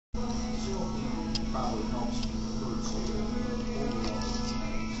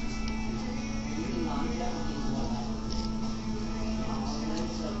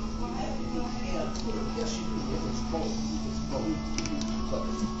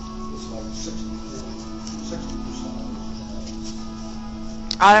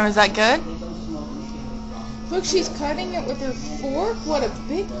Autumn, is that good? Look, she's cutting it with her fork. What a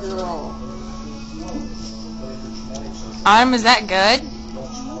big girl. Autumn, is that good?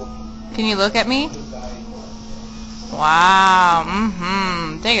 Can you look at me? Wow.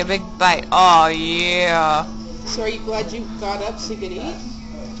 Take a big bite. Oh, yeah. So are you glad you got up so you could eat?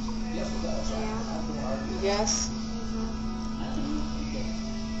 Yes.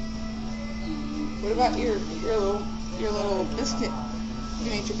 What about your little biscuit? You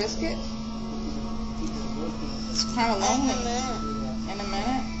gonna eat your biscuit? It's kind of lonely. In a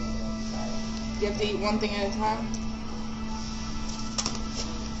minute. You have to eat one thing at a time.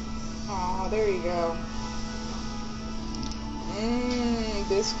 Aw, there you go.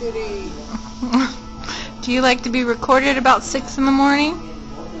 Biscuity. Do you like to be recorded about 6 in the morning?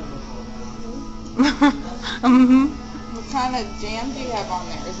 What kind of jam do you have on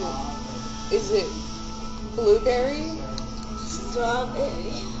there? Is it blueberry?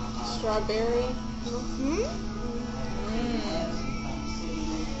 Strawberry. Strawberry?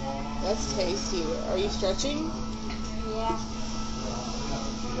 That's tasty. Are you stretching? Yeah.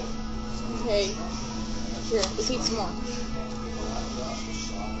 Okay. Here, let's eat some more.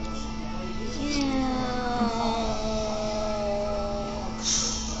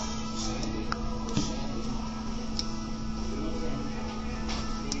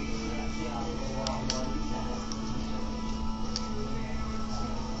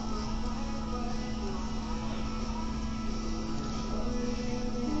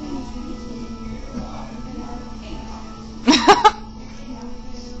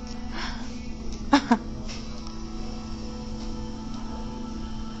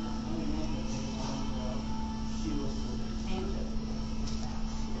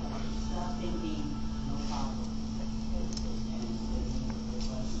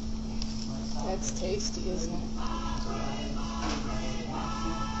 That's tasty, isn't it?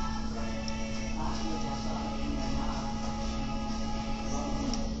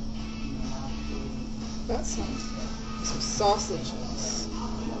 Got some sausages.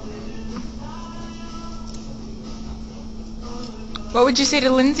 What would you say to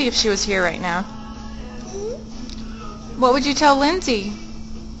Lindsay if she was here right now? What would you tell Lindsay?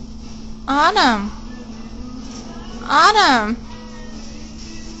 Autumn. Autumn.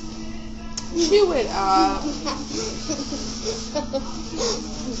 Chew it up.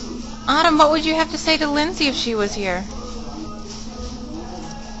 Autumn, what would you have to say to Lindsay if she was here?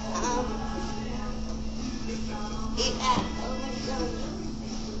 Eat at McDonald's.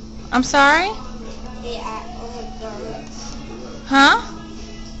 I'm sorry? Eat at McDonald's. Huh?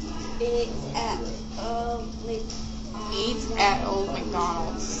 Eat at McDonald's. Eat at Old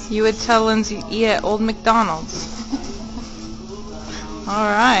McDonald's. You would tell Lindsay, eat at Old McDonald's.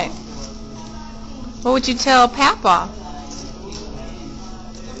 All right. What would you tell Papa? Eat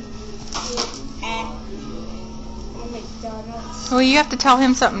at McDonald's. Well, you have to tell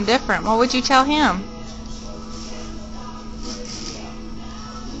him something different. What would you tell him?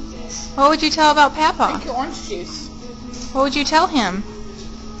 What would you tell about Papa? Drink your orange juice. What would you tell him?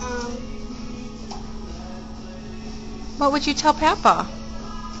 What would you tell Papa?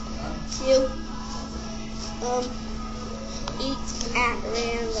 To eat at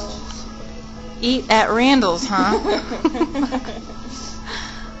Randall's. Eat at Randall's, huh?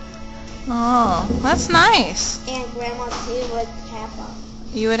 Oh, that's nice. And Grandma's tea with Papa.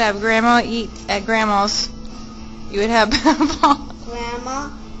 You would have Grandma eat at Grandma's. You would have Papa.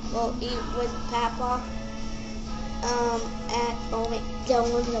 Grandma will eat with Papa at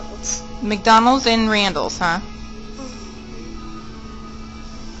McDonald's. McDonald's and Randall's, huh?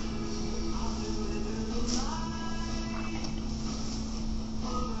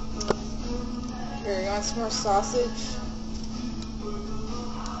 Here, you want some more sausage?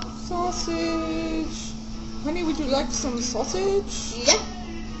 Sausage. Honey, would you like some sausage? Yeah.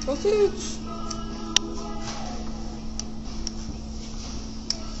 Sausage.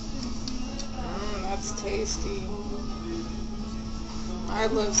 That's tasty. I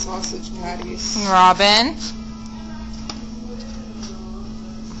love sausage patties. Robin.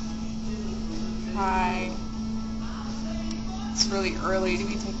 Hi. It's really early to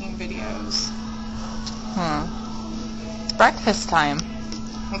be taking videos. It's breakfast time.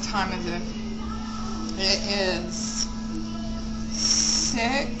 What time is it? It is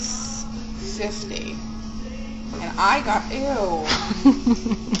 6:50. And I got, ew.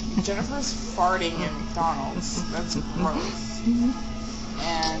 Jennifer's farting in McDonald's. That's gross.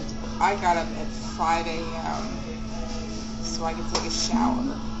 And I got up at 5 a.m. so I could take a shower.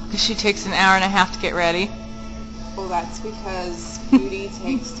 She takes an hour and a half to get ready. Well, that's because beauty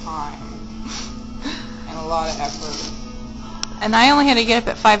takes time and a lot of effort. And I only had to get up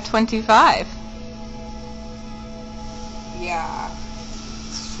at 5:25. Yeah,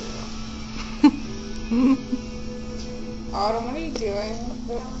 it's true. Autumn, what are you doing?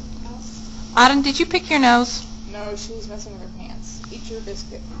 Autumn, did you pick your nose? No, she was messing with her pants. Eat your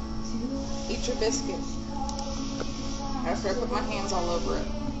biscuit. Eat your biscuit. After I put my hands all over it.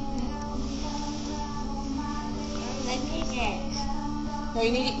 No,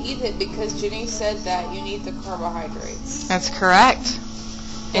 you need to eat it because Jenny said that you need the carbohydrates. That's correct.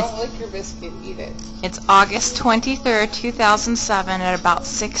 Don't lick your biscuit, eat it. It's August 23rd, 2007 at about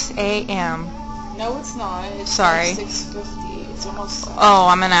 6 a.m. No, it's not. It's Sorry. Like 6:50. It's almost 7. Oh,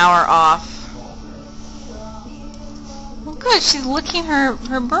 I'm an hour off. Well, good. She's licking her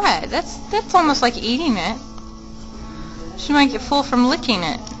bread. That's almost like eating it. She might get full from licking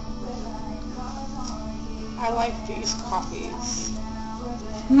it. I like these coffees.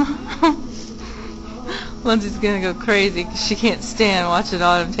 Lindsay's gonna go crazy because she can't stand watching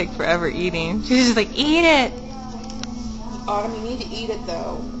Autumn take forever eating. She's just like, eat it. Autumn, you need to eat it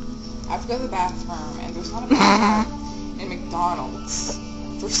though. I have to go to the bathroom, and there's not a bathroom in McDonald's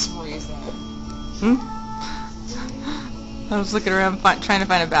for some reason. I was looking around trying to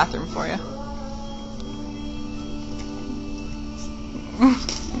find a bathroom for you.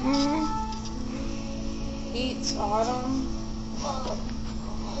 Eat, Autumn.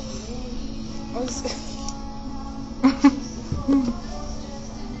 What's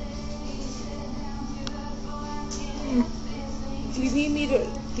Do you need me to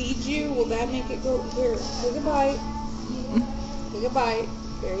feed you? Will that make it go? Here, take a bite. Take a bite.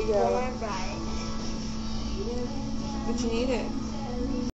 There you go. But you need it.